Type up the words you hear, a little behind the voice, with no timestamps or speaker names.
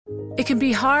It can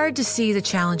be hard to see the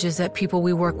challenges that people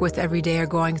we work with every day are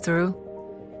going through.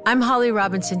 I'm Holly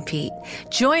Robinson Pete.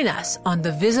 Join us on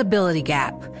The Visibility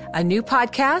Gap, a new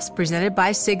podcast presented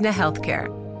by Cigna Healthcare.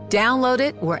 Download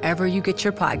it wherever you get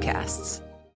your podcasts.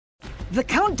 The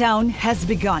countdown has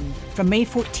begun. From May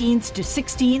 14th to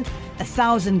 16th,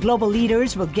 1,000 global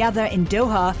leaders will gather in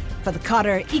Doha for the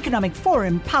Qatar Economic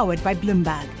Forum powered by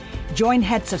Bloomberg. Join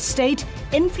heads of state,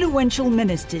 influential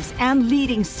ministers, and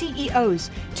leading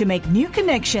CEOs to make new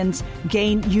connections,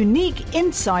 gain unique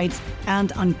insights,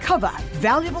 and uncover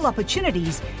valuable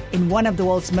opportunities in one of the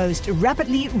world's most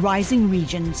rapidly rising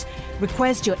regions.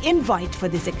 Request your invite for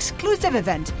this exclusive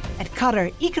event at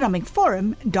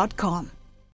QatarEconomicForum.com.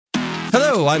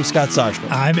 Hello, I'm Scott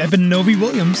Soshman. I'm Eben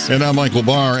Novy-Williams. And I'm Michael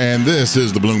Barr, and this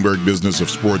is the Bloomberg Business of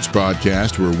Sports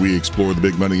podcast, where we explore the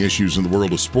big money issues in the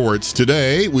world of sports.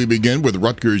 Today, we begin with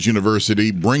Rutgers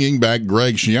University bringing back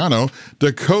Greg Schiano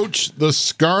to coach the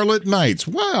Scarlet Knights.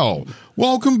 Wow.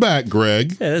 Welcome back,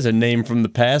 Greg. Yeah, there's a name from the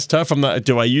past.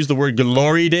 Do I use the word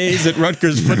glory days at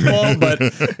Rutgers football? But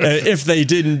if they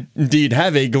did indeed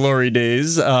have a glory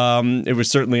days, it was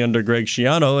certainly under Greg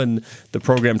Schiano, and the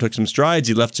program took some strides.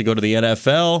 He left to go to the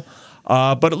NFL.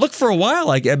 But it looked for a while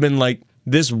like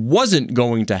this wasn't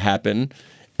going to happen,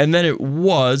 and then it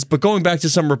was. But going back to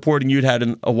some reporting you'd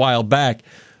had a while back,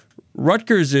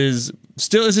 Rutgers is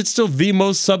it still the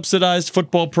most subsidized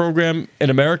football program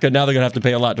in America? Now they're going to have to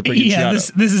pay a lot to bring in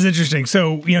Schiano. This is interesting.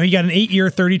 So, he got an 8-year,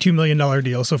 $32 million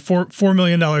deal, so $4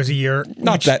 million a year.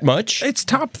 Not that much. It's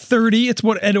top 30. It's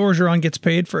what Ed Orgeron gets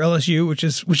paid for LSU, which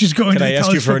is going Can to the I ask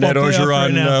college you for an Ed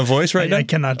Orgeron voice right now? I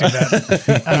cannot do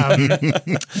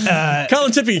that.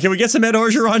 Colin Tipping, can we get some Ed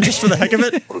Orgeron just for the heck of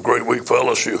it? What a great week for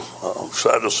LSU. I'm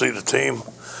excited to see the team.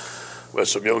 We had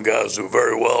some young guys do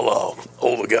very well.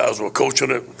 Older guys were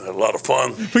coaching it. Had a lot of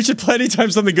fun. We should play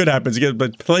anytime something good happens.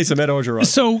 But play some Ed Orgeron.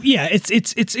 So yeah,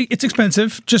 it's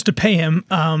expensive just to pay him.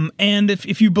 And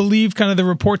if you believe kind of the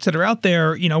reports that are out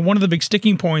there, one of the big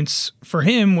sticking points for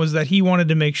him was that he wanted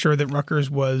to make sure that Rutgers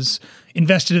was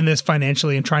invested in this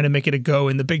financially and trying to make it a go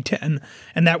in the Big Ten,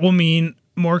 and that will mean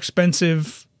more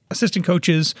expensive assistant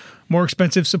coaches, more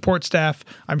expensive support staff.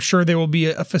 I'm sure there will be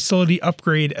a facility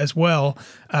upgrade as well.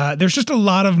 There's just a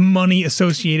lot of money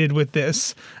associated with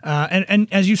this. And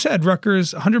as you said,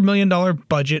 Rutgers, $100 million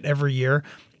budget every year.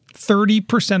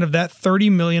 30% of that, $30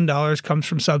 million, comes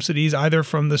from subsidies, either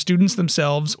from the students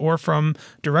themselves or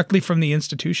directly from the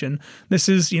institution. This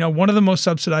is, one of the most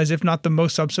subsidized, if not the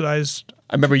most subsidized.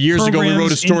 I remember years ago we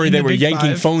wrote a story they were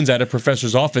yanking Five. phones out of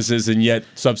professors' offices and yet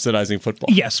subsidizing football.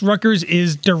 Yes, Rutgers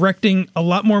is directing a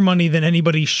lot more money than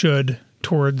anybody should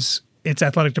towards its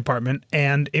athletic department,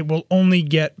 and it will only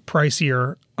get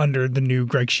pricier under the new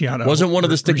Greg Schiano. Wasn't one of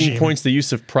the sticking regime. points the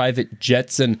use of private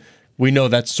jets? And we know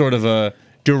that's sort of a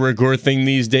de rigueur thing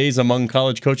these days among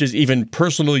college coaches, even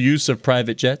personal use of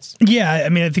private jets? Yeah, I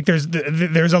mean, I think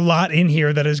there's a lot in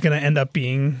here that is going to end up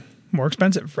being more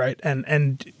expensive, right?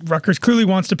 And Rutgers clearly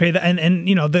wants to pay that. And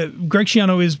the Greg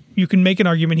Schiano is, you can make an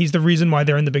argument, he's the reason why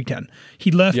they're in the Big Ten. He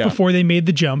left before they made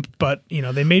the jump, but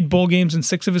they made bowl games in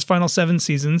 6 of his final 7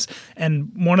 seasons.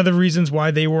 And one of the reasons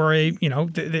why they were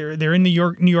they're in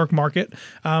the New York market.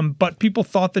 But people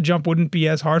thought the jump wouldn't be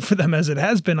as hard for them as it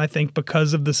has been, I think,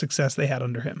 because of the success they had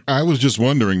under him. I was just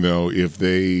wondering, though, if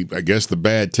I guess the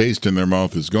bad taste in their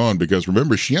mouth is gone, because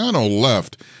remember, Schiano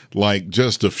left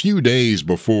just a few days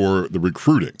before the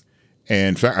recruiting. And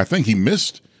in fact, I think he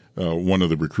missed one of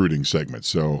the recruiting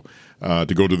segments to go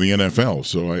to the NFL.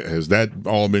 So has that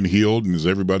all been healed, and is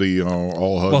everybody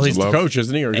all hugs? Well, he's and love? the coach,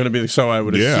 isn't he? Or going to be so, I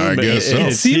would assume. Yeah, I guess so.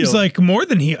 It seems healed. like more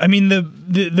than he. I mean,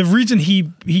 the reason he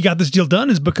got this deal done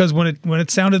is because when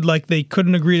it sounded like they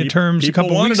couldn't agree to terms a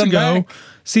couple weeks ago,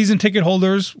 season ticket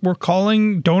holders were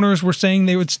calling, donors were saying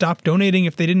they would stop donating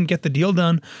if they didn't get the deal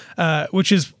done,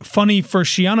 which is funny for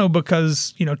Schiano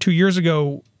because 2 years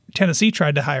ago Tennessee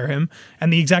tried to hire him,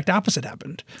 and the exact opposite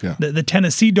happened. Yeah. The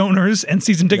Tennessee donors and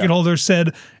season ticket holders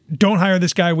said, don't hire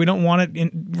this guy. We don't want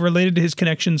it related to his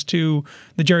connections to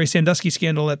the Jerry Sandusky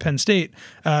scandal at Penn State.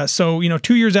 So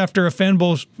 2 years after a fan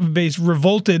base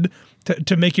revolted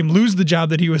to make him lose the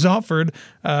job that he was offered,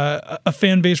 a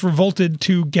fan base revolted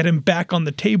to get him back on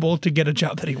the table to get a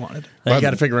job that he wanted. You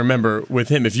got to remember, with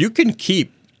him, if you can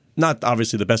keep, not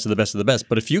obviously the best of the best of the best,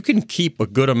 but if you can keep a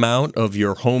good amount of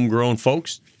your homegrown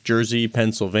folks, Jersey,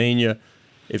 Pennsylvania,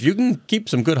 if you can keep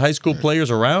some good high school players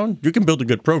around, you can build a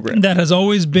good program. That has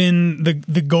always been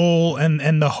the goal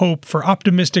and the hope for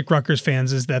optimistic Rutgers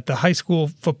fans is that the high school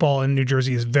football in New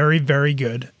Jersey is very, very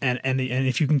good. And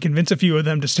if you can convince a few of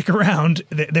them to stick around,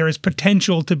 there is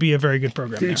potential to be a very good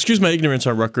program. Excuse my ignorance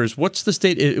on Rutgers. What's the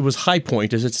state? It was High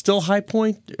Point. Is it still High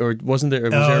Point? Or wasn't there?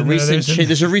 Was there a recent change?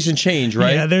 There's a recent change,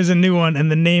 right? Yeah, there's a new one, and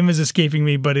the name is escaping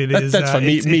me, but it is. That's fine.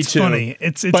 Me it's too. Funny.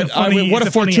 It's a funny. What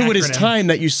a fortuitous acronym. time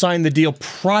that you signed the deal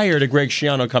prior to Greg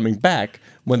Schiano coming back,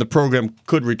 when the program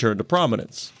could return to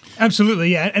prominence.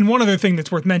 Absolutely, yeah. And one other thing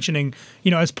that's worth mentioning,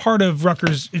 as part of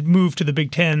Rutgers' move to the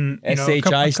Big Ten, a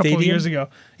couple of years ago.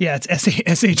 Yeah, it's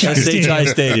SHI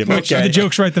Stadium. Okay. The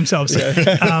jokes write themselves.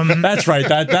 That's right.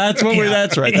 That's what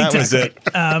that's right. That was it.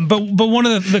 But one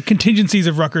of the contingencies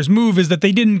of Rutgers' move is that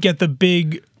they didn't get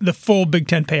the full Big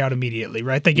Ten payout immediately,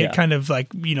 right? They get kind of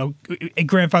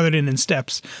grandfathered in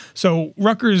steps. So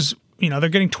Rutgers, they're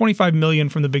getting $25 million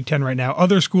from the Big Ten right now.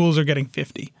 Other schools are getting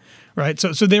 $50. Right,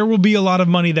 so there will be a lot of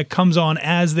money that comes on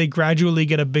as they gradually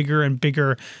get a bigger and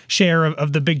bigger share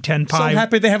of the Big Ten pie. So I'm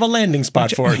happy they have a landing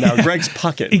spot for it now, Greg's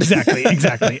pocket. Exactly.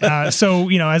 So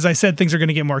as I said, things are going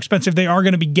to get more expensive. They are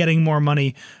going to be getting more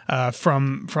money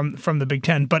from the Big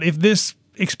Ten. But if this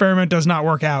experiment does not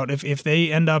work out, if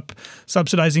they end up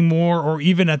subsidizing more or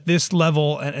even at this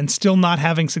level and still not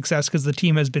having success because the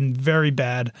team has been very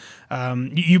bad,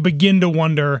 you begin to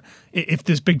wonder if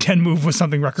this Big Ten move was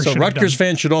something Rutgers should have done. So Rutgers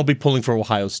fans should all be pulling for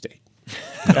Ohio State.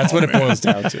 That's what it boils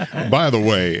down to. By the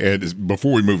way, Ed,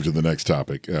 before we move to the next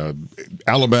topic,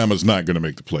 Alabama's not going to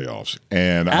make the playoffs.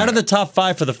 And out of the top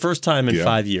 5 for the first time in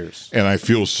 5 years. And I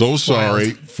feel so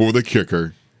sorry for the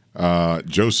kicker,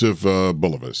 Joseph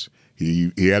Bulovas.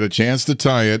 He had a chance to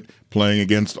tie it playing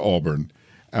against Auburn.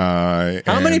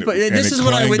 How many? This is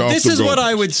what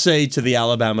I would say to the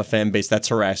Alabama fan base that's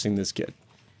harassing this kid.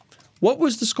 What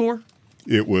was the score?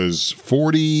 It was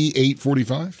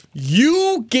 48-45.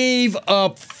 You gave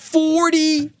up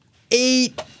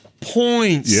 48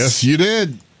 points. Yes, you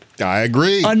did. I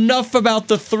agree. Enough about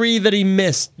the 3 that he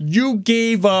missed. You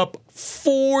gave up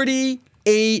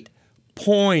 48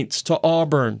 points to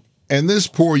Auburn. And this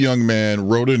poor young man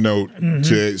wrote a note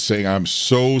to saying, "I'm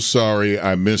so sorry,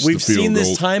 I missed the field goal." We've seen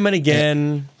this time and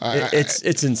again.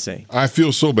 It's insane. I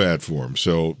feel so bad for him.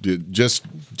 So just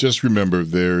remember,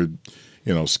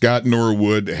 Scott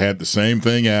Norwood had the same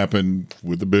thing happen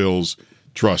with the Bills.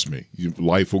 Trust me,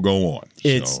 life will go on.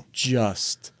 It's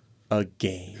just a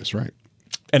game. That's right.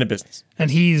 And a business.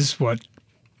 And he's what?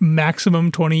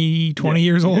 Maximum 20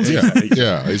 years old?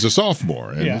 Yeah, he's a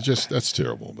sophomore. And that's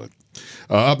terrible. But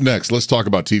up next, let's talk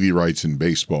about TV rights in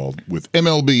baseball, with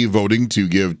MLB voting to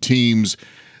give teams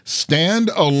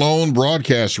stand-alone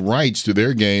broadcast rights to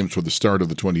their games for the start of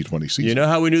the 2020 season. You know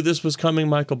how we knew this was coming,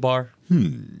 Michael Barr?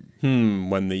 When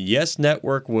the Yes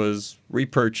Network was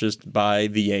repurchased by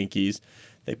the Yankees,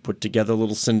 they put together a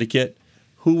little syndicate.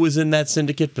 Who was in that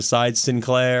syndicate besides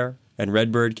Sinclair and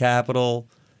Redbird Capital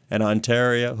and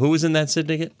Ontario? Who was in that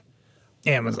syndicate?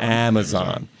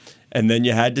 Amazon. And then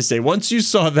you had to say, once you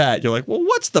saw that, you're like, well,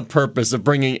 what's the purpose of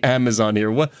bringing Amazon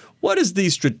here? What is the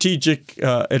strategic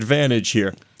advantage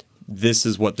here? This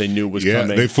is what they knew was coming.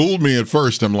 Yeah, they fooled me at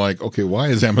first. I'm like, okay, why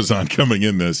is Amazon coming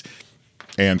in this?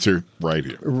 Answer, right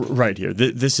here. Right here.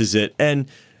 This is it. And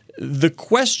the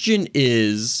question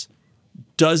is,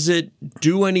 does it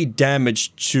do any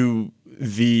damage to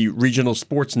the regional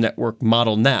sports network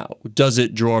model now? Does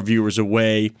it draw viewers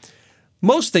away?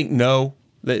 Most think no.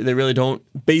 They really don't.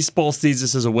 Baseball sees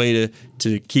this as a way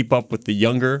to keep up with the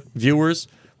younger viewers.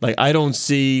 Like, I don't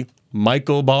see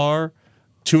Michael Barr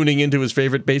tuning into his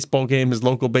favorite baseball game, his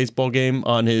local baseball game,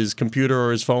 on his computer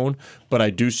or his phone, but I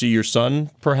do see your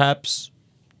son perhaps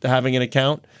having an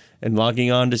account and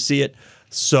logging on to see it.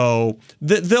 So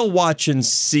they'll watch and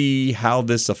see how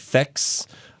this affects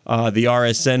the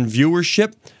RSN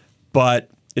viewership, but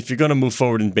if you're going to move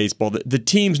forward in baseball, the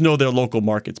teams know their local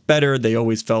markets better. They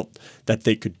always felt that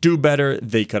they could do better.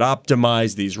 They could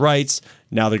optimize these rights.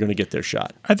 Now they're going to get their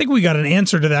shot. I think we got an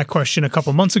answer to that question a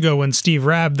couple months ago when Steve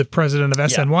Rabb, the president of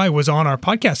SNY, was on our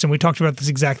podcast, and we talked about this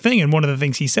exact thing. And one of the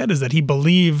things he said is that he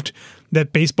believed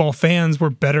that baseball fans were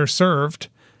better served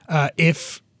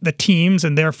if the teams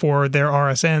and therefore their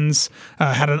RSNs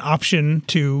had an option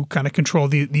to kind of control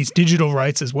these digital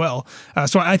rights as well.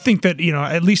 So I think that,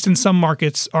 at least in some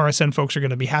markets, RSN folks are going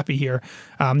to be happy here.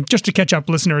 Just to catch up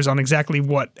listeners on exactly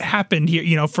what happened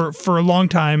here, for a long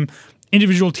time,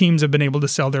 individual teams have been able to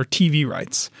sell their TV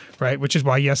rights, right? Which is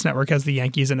why Yes Network has the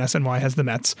Yankees and SNY has the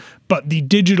Mets. But the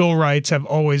digital rights have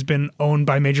always been owned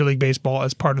by Major League Baseball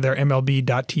as part of their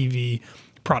MLB.TV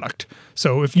product.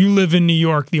 So if you live in New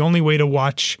York, the only way to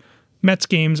watch Mets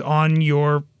games on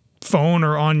your phone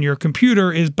or on your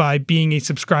computer is by being a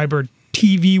subscriber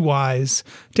TV-wise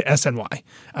to SNY.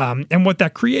 And what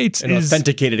that creates An is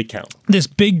authenticated account. this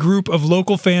big group of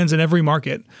local fans in every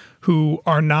market who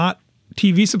are not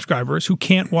TV subscribers, who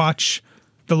can't watch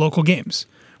the local games.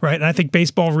 Right. And I think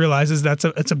baseball realizes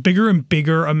it's a bigger and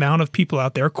bigger amount of people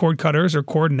out there, cord cutters or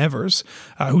cord nevers,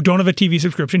 who don't have a TV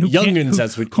subscription, Youngins,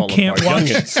 as we'd call them.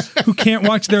 Who can't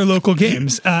watch their local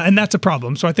games. And that's a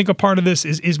problem. So I think a part of this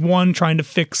is one, trying to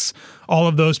fix all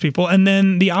of those people. And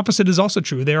then the opposite is also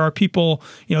true. There are people,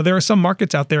 there are some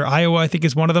markets out there. Iowa, I think,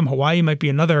 is one of them. Hawaii might be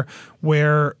another,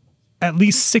 where at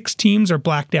least 6 teams are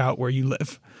blacked out where you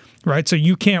live. Right. So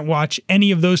you can't watch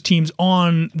any of those teams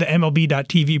on the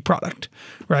MLB.TV product.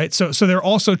 Right. So they're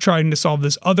also trying to solve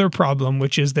this other problem,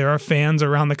 which is there are fans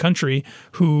around the country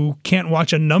who can't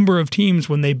watch a number of teams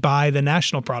when they buy the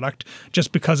national product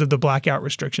just because of the blackout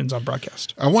restrictions on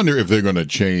broadcast. I wonder if they're going to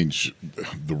change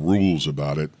the rules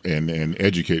about it and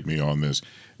educate me on this.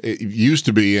 It used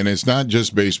to be, and it's not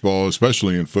just baseball,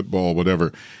 especially in football,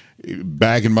 whatever.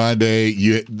 Back in my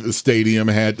day, the stadium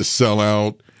had to sell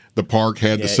out. The park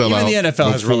had to sell out. Even the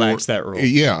NFL has relaxed that rule.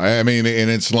 Yeah, I mean,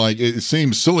 and it's like, it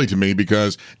seems silly to me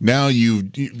because now you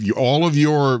all of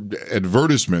your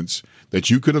advertisements that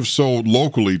you could have sold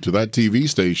locally to that TV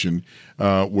station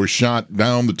were shot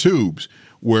down the tubes.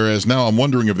 Whereas now I'm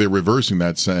wondering if they're reversing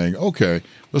that, saying, okay,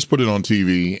 let's put it on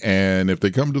TV, and if they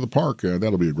come to the park,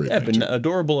 that'll be a great thing. But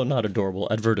adorable and not adorable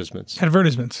advertisements.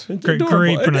 Advertisements. Great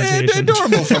pronunciation.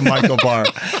 Adorable from Michael Barr,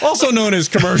 also known as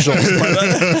commercials.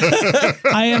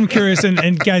 I am curious,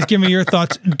 and guys, give me your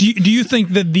thoughts. Do you think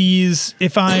that these,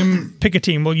 if I'm, pick a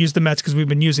team, we'll use the Mets because we've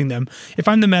been using them. If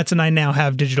I'm the Mets and I now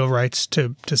have digital rights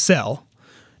to sell,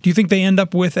 do you think they end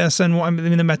up with SNY? I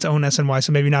mean, the Mets own SNY,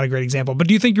 so maybe not a great example. But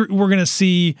do you think we're going to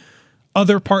see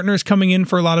other partners coming in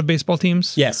for a lot of baseball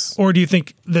teams? Yes. Or do you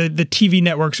think the TV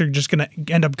networks are just going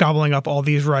to end up gobbling up all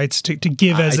these rights to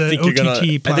give as an OTT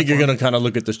platform? I think you're going to kind of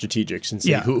look at the strategics and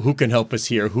see who can help us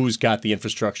here, who's got the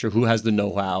infrastructure, who has the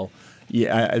know-how.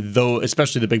 Yeah, though,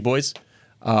 especially the big boys.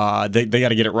 They got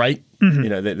to get it right.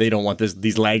 Mm-hmm. They don't want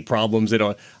these lag problems. They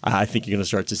don't. I think you're going to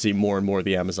start to see more and more of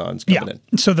the Amazons coming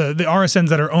in. So the RSNs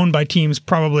that are owned by teams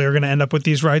probably are going to end up with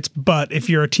these rights. But if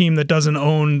you're a team that doesn't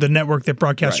own the network that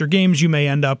broadcasts your games, you may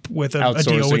end up with a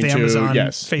deal with Amazon,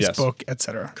 Facebook,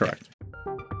 etc. Correct.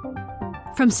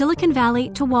 From Silicon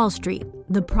Valley to Wall Street,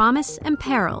 the promise and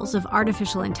perils of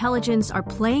artificial intelligence are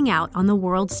playing out on the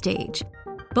world stage.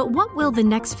 But what will the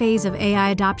next phase of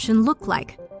AI adoption look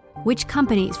like? Which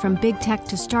companies, from big tech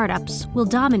to startups, will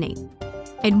dominate?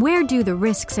 And where do the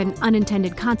risks and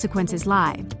unintended consequences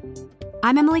lie?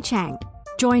 I'm Emily Chang.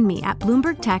 Join me at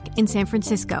Bloomberg Tech in San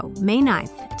Francisco, May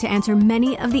 9th, to answer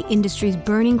many of the industry's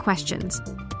burning questions,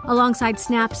 alongside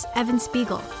Snap's Evan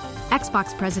Spiegel,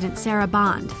 Xbox President Sarah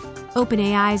Bond,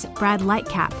 OpenAI's Brad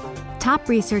Lightcap, top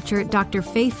researcher Dr.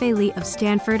 Fei Li of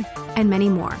Stanford, and many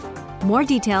more. More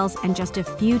details and just a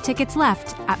few tickets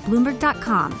left at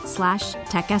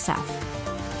Bloomberg.com/TechSF.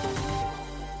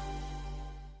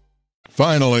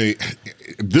 Finally,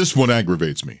 this one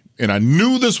aggravates me. And I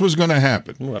knew this was going to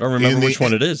happen. Ooh, I don't remember which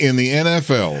one it is. In the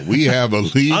NFL, we have a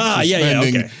league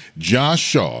suspending Josh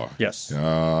Shaw. Yes.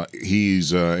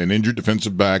 He's an injured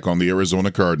defensive back on the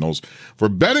Arizona Cardinals for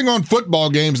betting on football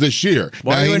games this year.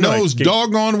 Now, he knows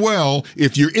doggone well,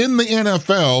 if you're in the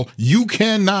NFL, you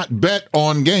cannot bet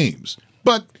on games.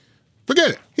 But forget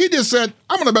it. He just said,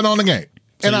 I'm going to bet on the game.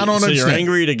 And I don't understand. So you're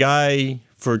angry at a guy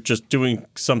for just doing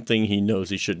something he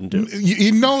knows he shouldn't do. He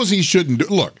knows he shouldn't do.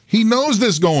 Look, he knows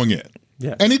this going in.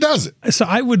 Yeah. And he does it. So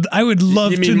I would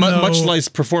love to know. Much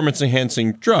like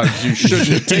performance-enhancing drugs, you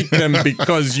shouldn't take them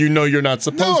because you know you're not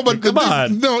supposed to. Come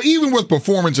on. No, even with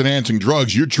performance-enhancing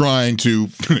drugs, you're trying to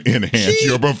enhance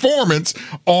your performance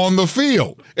on the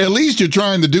field. At least you're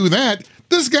trying to do that.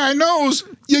 This guy knows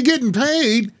you're getting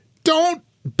paid. Don't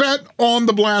bet on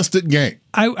the blasted game.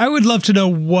 I would love to know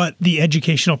what the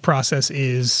educational process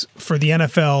is for the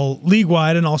NFL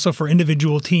league-wide and also for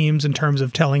individual teams in terms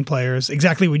of telling players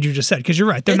exactly what you just said. Because you're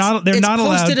right, they're not allowed to. It's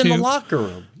posted in the locker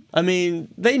room. I mean,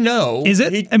 they know. Is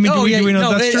it? Do we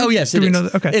know that's true? Oh, yes, it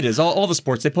is. Okay. It is. All the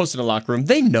sports, they post in the locker room.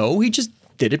 They know. He just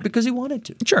did it because he wanted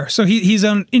to. Sure. So he's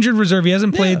on injured reserve. He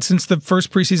hasn't played since the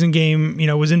first preseason game.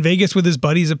 Was in Vegas with his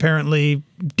buddies apparently.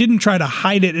 Didn't try to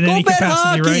hide it in any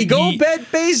capacity, right? Go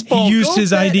bet baseball. He used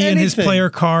his ID and his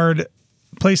player card,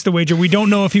 placed the wager. We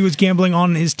don't know if he was gambling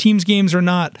on his team's games or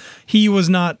not. He was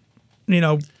not,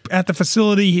 at the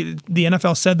facility. The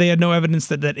NFL said they had no evidence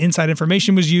that inside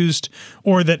information was used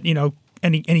or that,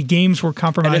 any games were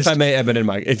compromised. And if I may, Eben and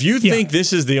Mike, if you think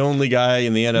this is the only guy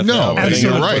in the NFL No, betting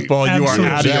you're on right. football, you are out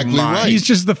of your Exactly mind. right. He's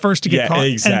just the first to get caught.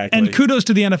 Exactly. And kudos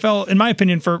to the NFL, in my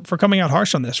opinion, for coming out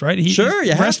harsh on this, right? Sure,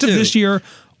 you have rest of to. this year,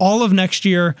 all of next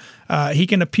year, he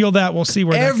can appeal that. We'll see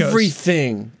where that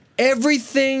goes.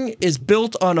 Everything is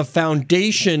built on a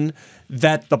foundation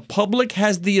that the public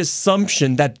has the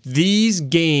assumption that these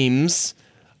games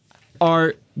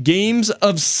are games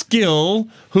of skill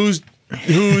whose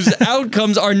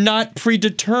outcomes are not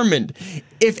predetermined.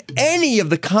 If any of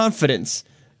the confidence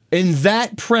in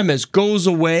that premise goes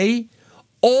away,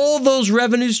 all those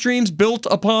revenue streams built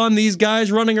upon these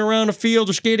guys running around a field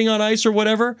or skating on ice or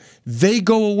whatever, they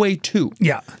go away too.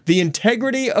 Yeah. The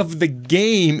integrity of the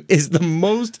game is the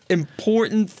most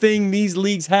important thing these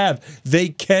leagues have. They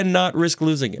cannot risk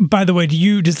losing it. By the way,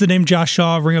 does the name Josh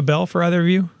Shaw ring a bell for either of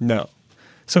you? No.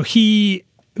 So he,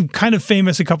 kind of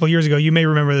famous a couple of years ago, you may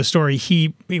remember the story,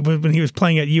 when he was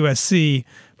playing at USC,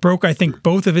 broke, I think,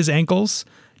 both of his ankles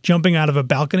jumping out of a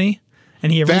balcony.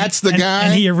 And That's the guy?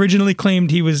 And he originally claimed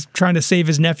he was trying to save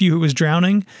his nephew who was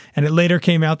drowning, and it later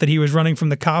came out that he was running from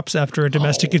the cops after a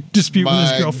domestic dispute with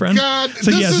his girlfriend. God,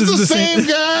 So this is the same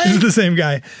guy? This is the same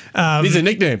guy. He's a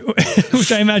nickname.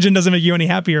 Which I imagine doesn't make you any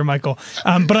happier, Michael.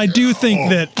 But I do think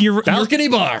that Balcony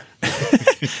bar.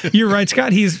 you're right,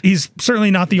 Scott. He's certainly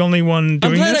not the only one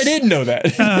doing I'm glad this. I didn't know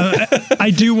that.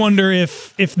 I do wonder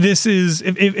if this is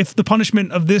if the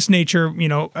punishment of this nature,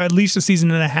 at least a season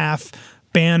and a half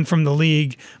banned from the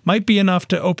league might be enough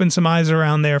to open some eyes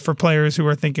around there for players who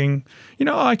are thinking,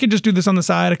 I could just do this on the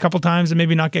side a couple times and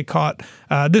maybe not get caught.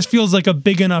 This feels like a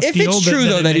big enough If deal. it's true,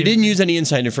 though, that he didn't use any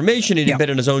inside information, he didn't Yeah. bet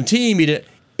on his own team,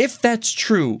 if that's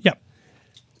true, Yep.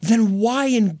 then why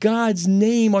in God's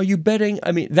name are you betting?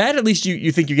 I mean, that at least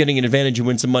you think you're getting an advantage, you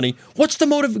win some money. What's the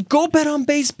motive? Go bet on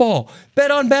baseball. Bet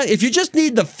on if you just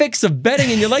need the fix of betting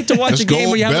and you like to watch Let's a game go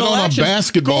where you have bet no on a action,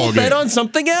 basketball go game. bet on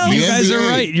something else. You guys are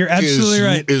right. You're absolutely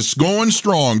right. It's going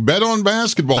strong. Bet on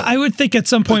basketball. I would think at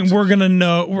some point we're going to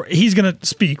know, he's going to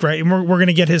speak, right? And we're going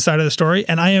to get his side of the story.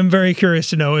 And I am very curious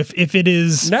to know if it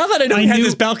is. Now that I know he had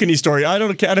this balcony story, I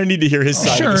don't need to hear his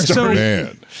side of the Sure, story.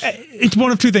 Man. It's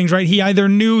one of two things, right? He either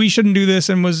knew he shouldn't do this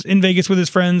and was in Vegas with his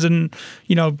friends and,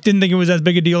 didn't think it was as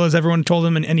big a deal as everyone told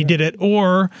him and he did it.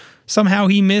 Or somehow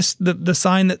he missed the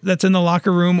sign that's in the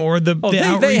locker room or the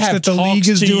outreach that the league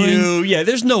is doing. You. Yeah,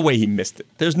 there's no way he missed it.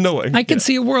 There's no way. I can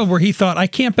see a world where he thought, I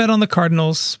can't bet on the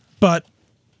Cardinals, but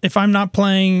if I'm not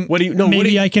playing,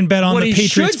 maybe I can bet on the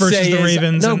Patriots versus the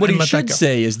Ravens. What he let should that go.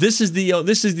 say is this is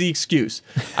the excuse.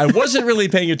 I wasn't really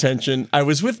paying attention. I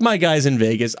was with my guys in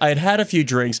Vegas. I had a few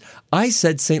drinks. I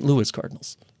said St. Louis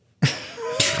Cardinals.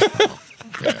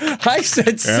 I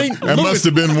said St. Louis. That must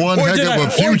have been one heck of a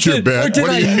future bet. Or did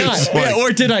What do I you not? think? Yeah,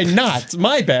 or did I not?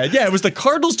 My bad. Yeah, it was the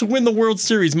Cardinals to win the World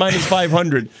Series minus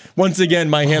 500. Once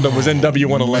again, my handle was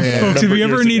NW111. Folks, if you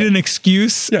ever need an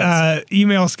excuse, Yes.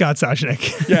 email Scott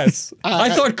Soshnick. Yes.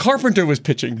 I thought Carpenter was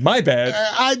pitching. My bad.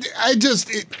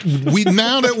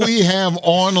 Now that we have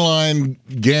online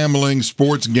gambling,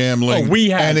 sports gambling. We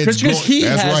have. Because he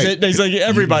has it. He's like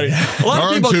everybody. A lot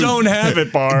of people don't have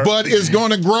it, Barr. But it's going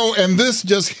to grow, and this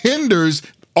just hinders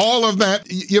all of that.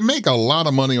 You make a lot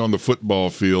of money on the football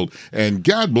field, and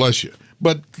God bless you.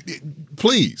 But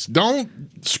please, don't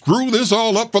screw this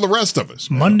all up for the rest of us.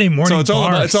 Monday morning So it's all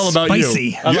about spicy.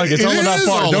 you. I like it. It's all about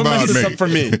Barr. Don't mess this up for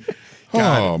me.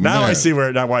 God, now I see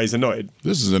why he's annoyed.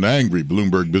 This is an angry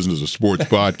Bloomberg Business of Sports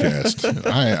podcast.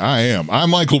 I am. I'm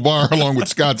Michael Barr, along with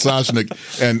Scott Soshnick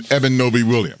and Evan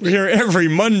Noby-Williams. We're here every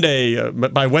Monday.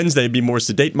 But by Wednesday, be more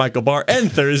sedate Michael Barr.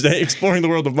 And Thursday, exploring the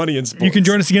world of money and sports. You can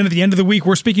join us again at the end of the week.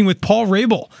 We're speaking with Paul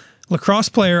Rabel, lacrosse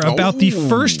player, about the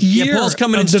first year Paul's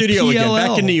coming of in the studio again, PLL.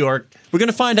 back in New York. We're going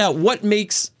to find out what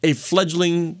makes a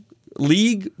fledgling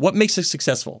league, what makes it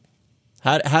successful.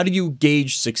 How do you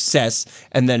gauge success,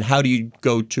 and then how do you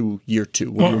go to year two?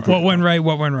 What went right,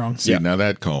 what went wrong? See, now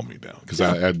that calmed me down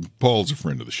because Paul's a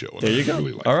friend of the show. There you go.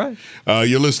 Really like All right.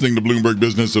 You're listening to Bloomberg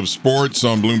Business of Sports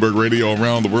on Bloomberg Radio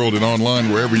around the world and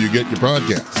online wherever you get your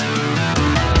podcasts.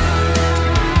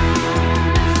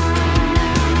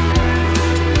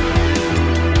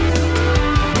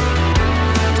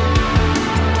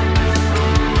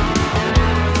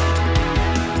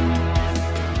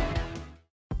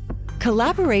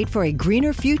 Collaborate for a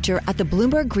greener future at the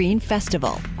Bloomberg Green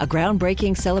Festival, a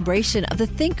groundbreaking celebration of the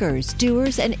thinkers,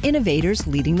 doers, and innovators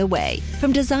leading the way.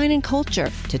 From design and culture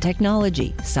to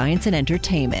technology, science, and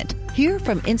entertainment. Hear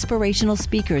from inspirational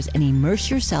speakers and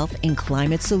immerse yourself in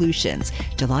climate solutions.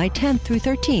 July 10th through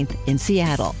 13th in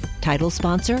Seattle. Title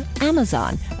sponsor,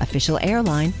 Amazon. Official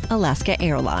airline, Alaska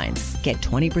Airlines. Get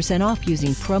 20% off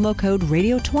using promo code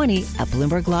radio20 at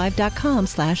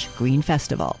BloombergLive.com/Green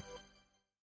Festival.